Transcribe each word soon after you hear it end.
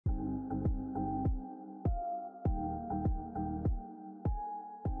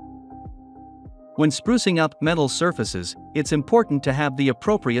When sprucing up metal surfaces, it's important to have the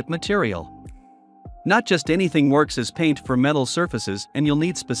appropriate material. Not just anything works as paint for metal surfaces, and you'll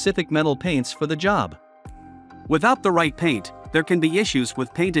need specific metal paints for the job. Without the right paint, there can be issues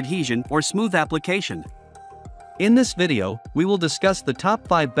with paint adhesion or smooth application. In this video, we will discuss the top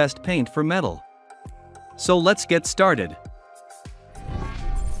 5 best paint for metal. So let's get started.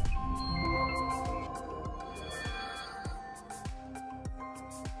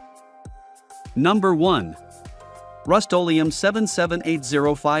 Number 1. Rust-Oleum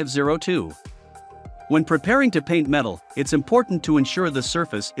 7780502. When preparing to paint metal, it's important to ensure the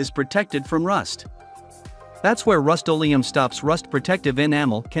surface is protected from rust. That's where Rust-Oleum Stop's rust protective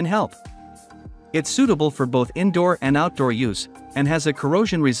enamel can help. It's suitable for both indoor and outdoor use, and has a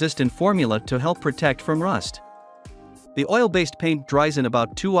corrosion-resistant formula to help protect from rust. The oil-based paint dries in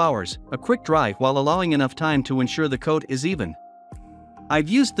about 2 hours, a quick dry while allowing enough time to ensure the coat is even. "I've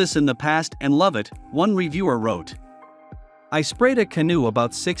used this in the past and love it," one reviewer wrote. "I sprayed a canoe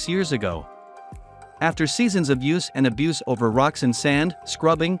about 6 years ago. After seasons of use and abuse over rocks and sand,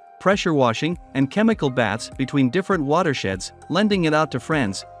 scrubbing, pressure washing, and chemical baths between different watersheds, lending it out to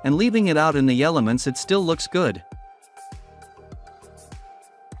friends, and leaving it out in the elements, it still looks good."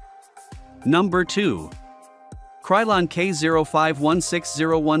 Number 2. Krylon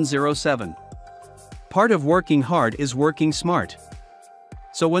K05160107. Part of working hard is working smart.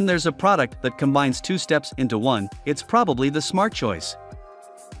 So when there's a product that combines 2 steps into one, it's probably the smart choice.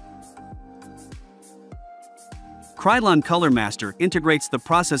 Krylon Color Master integrates the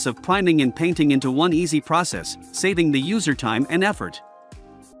process of priming and painting into one easy process, saving the user time and effort.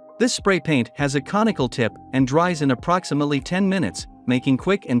 This spray paint has a conical tip and dries in approximately 10 minutes, making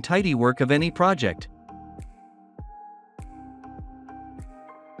quick and tidy work of any project.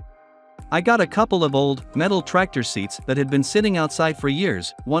 "I got a couple of old, metal tractor seats that had been sitting outside for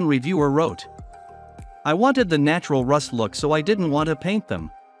years," one reviewer wrote. "I wanted the natural rust look, so I didn't want to paint them.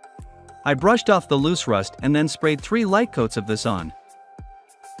 I brushed off the loose rust and then sprayed 3 light coats of this on.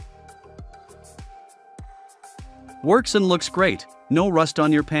 Works and looks great, no rust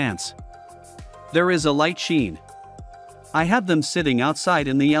on your pants. There is a light sheen. I have them sitting outside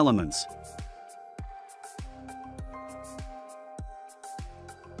in the elements."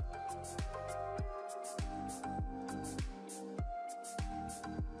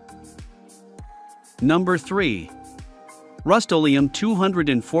 Number 3. Rust-Oleum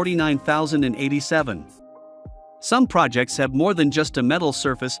 249087. Some projects have more than just a metal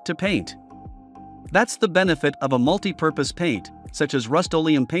surface to paint. That's the benefit of a multi-purpose paint, such as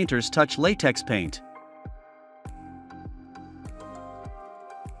Rust-Oleum Painter's Touch Latex Paint.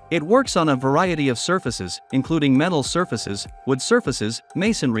 It works on a variety of surfaces, including metal surfaces, wood surfaces,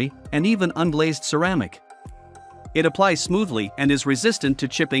 masonry, and even unglazed ceramic. It applies smoothly and is resistant to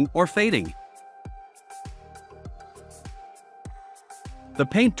chipping or fading. The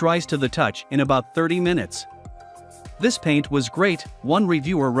paint dries to the touch in about 30 minutes. "This paint was great," one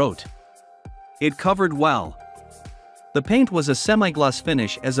reviewer wrote. "It covered well. The paint was a semi-gloss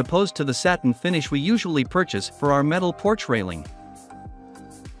finish as opposed to the satin finish we usually purchase for our metal porch railing.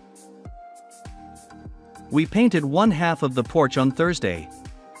 We painted one half of the porch on Thursday.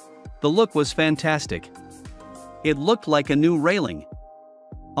 The look was fantastic. It looked like a new railing.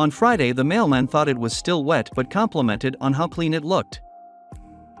 On Friday the mailman thought it was still wet but complimented on how clean it looked."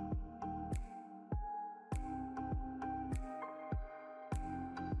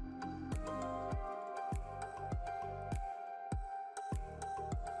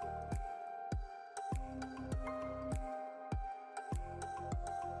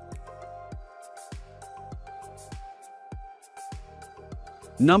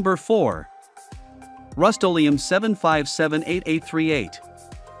 Number 4. Rust-Oleum 7578838.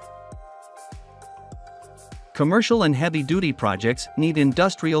 Commercial and heavy-duty projects need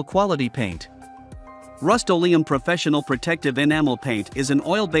industrial quality paint. Rust-Oleum Professional Protective Enamel Paint is an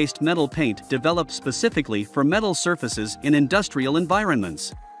oil-based metal paint developed specifically for metal surfaces in industrial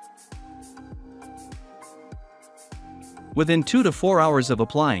environments. Within 2 to 4 hours of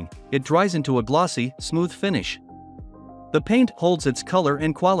applying, it dries into a glossy, smooth finish. The paint holds its color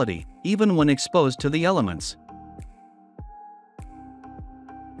and quality, even when exposed to the elements.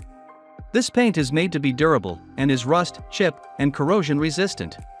 This paint is made to be durable, and is rust, chip, and corrosion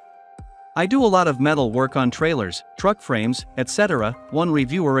resistant. "I do a lot of metal work on trailers, truck frames, etc., one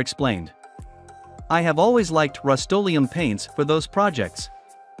reviewer explained. I have always liked Rust-Oleum paints for those projects.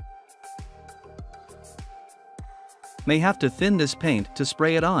 May have to thin this paint to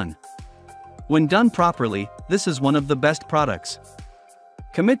spray it on. When done properly, this is one of the best products.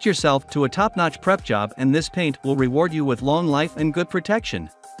 Commit yourself to a top-notch prep job and this paint will reward you with long life and good protection."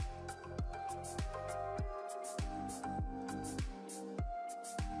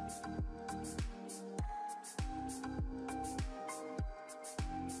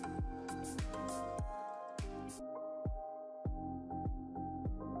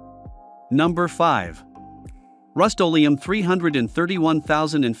 Number 5. Rust-Oleum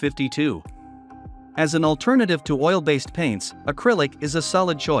 331052. As an alternative to oil-based paints, acrylic is a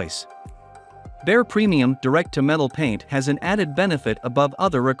solid choice. Bare Premium direct-to-metal paint has an added benefit above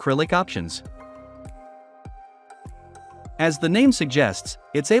other acrylic options. As the name suggests,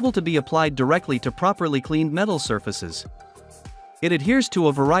 it's able to be applied directly to properly cleaned metal surfaces. It adheres to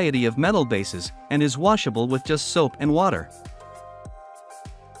a variety of metal bases and is washable with just soap and water.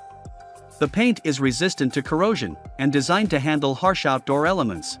 The paint is resistant to corrosion and designed to handle harsh outdoor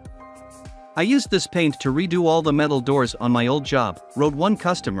elements. I used this paint to redo all the metal doors on my old job, wrote one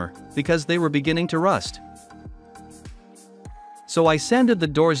customer, because they were beginning to rust. So I sanded the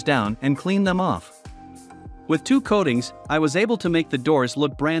doors down and cleaned them off. With 2 coatings, I was able to make the doors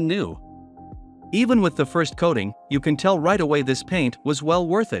look brand new. Even with the first coating, you can tell right away this paint was well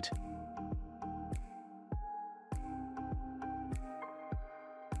worth it.